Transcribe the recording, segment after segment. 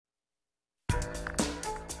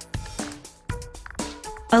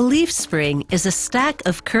A leaf spring is a stack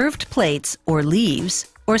of curved plates or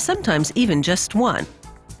leaves, or sometimes even just one.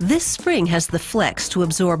 This spring has the flex to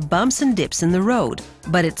absorb bumps and dips in the road,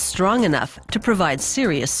 but it's strong enough to provide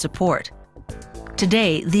serious support.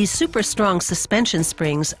 Today, these super strong suspension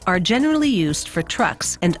springs are generally used for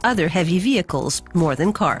trucks and other heavy vehicles more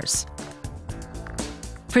than cars.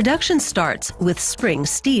 Production starts with spring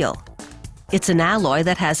steel. It's an alloy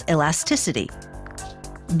that has elasticity.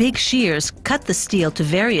 Big shears cut the steel to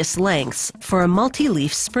various lengths for a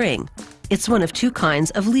multi-leaf spring. It's one of two kinds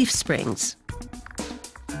of leaf springs.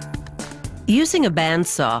 Using a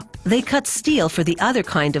bandsaw, they cut steel for the other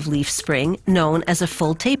kind of leaf spring known as a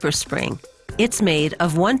full taper spring. It's made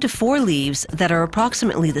of 1 to 4 leaves that are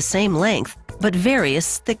approximately the same length, but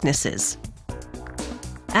various thicknesses.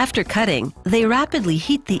 After cutting, they rapidly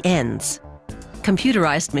heat the ends.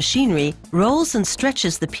 Computerized machinery rolls and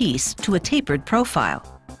stretches the piece to a tapered profile.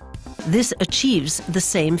 This achieves the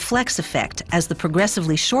same flex effect as the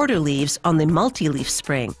progressively shorter leaves on the multi-leaf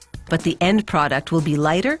spring, but the end product will be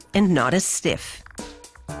lighter and not as stiff.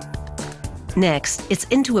 Next, it's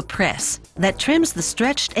into a press that trims the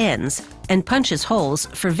stretched ends and punches holes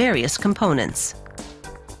for various components.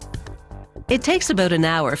 It takes about an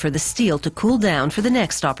hour for the steel to cool down for the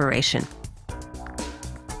next operation.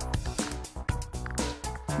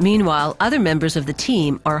 Meanwhile, other members of the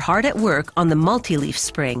team are hard at work on the multi-leaf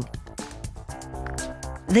spring.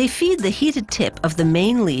 They feed the heated tip of the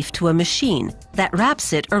main leaf to a machine that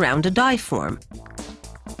wraps it around a die form.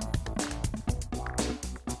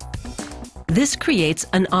 This creates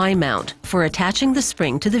an eye mount for attaching the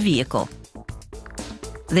spring to the vehicle.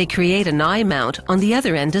 They create an eye mount on the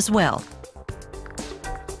other end as well.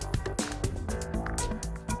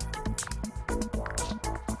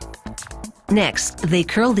 Next, they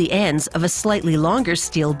curl the ends of a slightly longer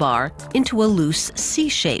steel bar into a loose C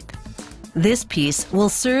shape. This piece will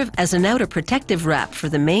serve as an outer protective wrap for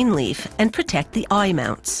the main leaf and protect the eye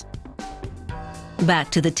mounts.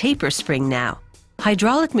 Back to the taper spring now.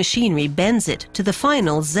 Hydraulic machinery bends it to the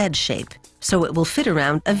final Z shape, so it will fit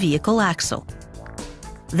around a vehicle axle.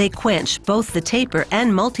 They quench both the taper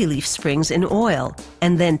and multi-leaf springs in oil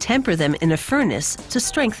and then temper them in a furnace to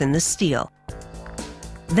strengthen the steel.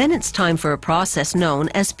 Then it's time for a process known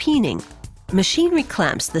as peening. Machinery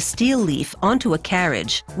clamps the steel leaf onto a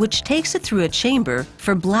carriage, which takes it through a chamber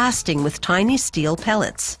for blasting with tiny steel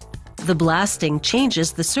pellets. The blasting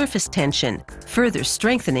changes the surface tension, further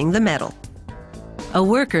strengthening the metal. A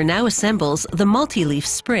worker now assembles the multi-leaf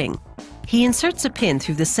spring. He inserts a pin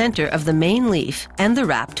through the center of the main leaf and the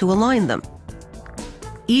wrap to align them.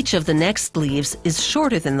 Each of the next leaves is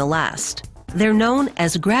shorter than the last. They're known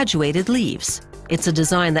as graduated leaves. It's a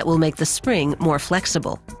design that will make the spring more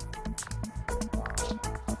flexible.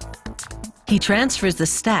 He transfers the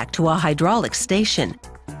stack to a hydraulic station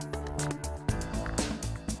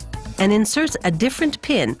and inserts a different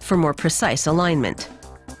pin for more precise alignment.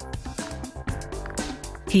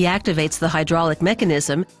 He activates the hydraulic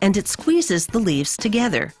mechanism and it squeezes the leaves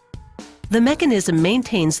together. The mechanism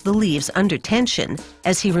maintains the leaves under tension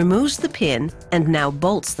as he removes the pin and now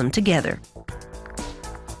bolts them together.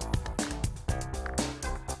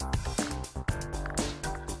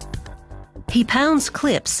 He pounds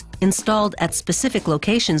clips installed at specific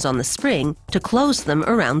locations on the spring to close them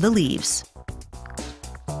around the leaves.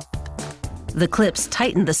 The clips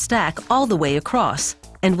tighten the stack all the way across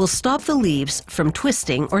and will stop the leaves from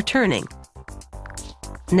twisting or turning.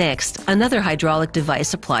 Next, another hydraulic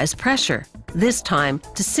device applies pressure, this time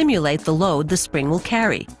to simulate the load the spring will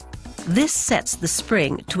carry. This sets the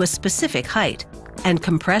spring to a specific height and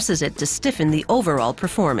compresses it to stiffen the overall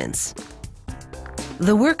performance.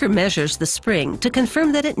 The worker measures the spring to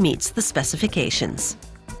confirm that it meets the specifications.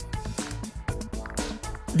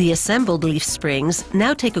 The assembled leaf springs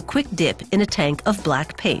now take a quick dip in a tank of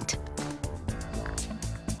black paint.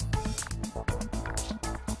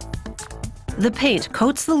 The paint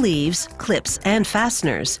coats the leaves, clips, and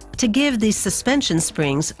fasteners to give these suspension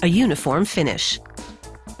springs a uniform finish.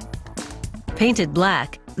 Painted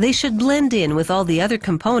black, they should blend in with all the other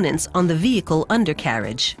components on the vehicle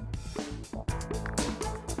undercarriage.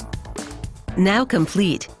 Now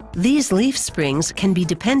complete, these leaf springs can be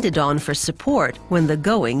depended on for support when the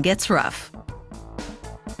going gets rough.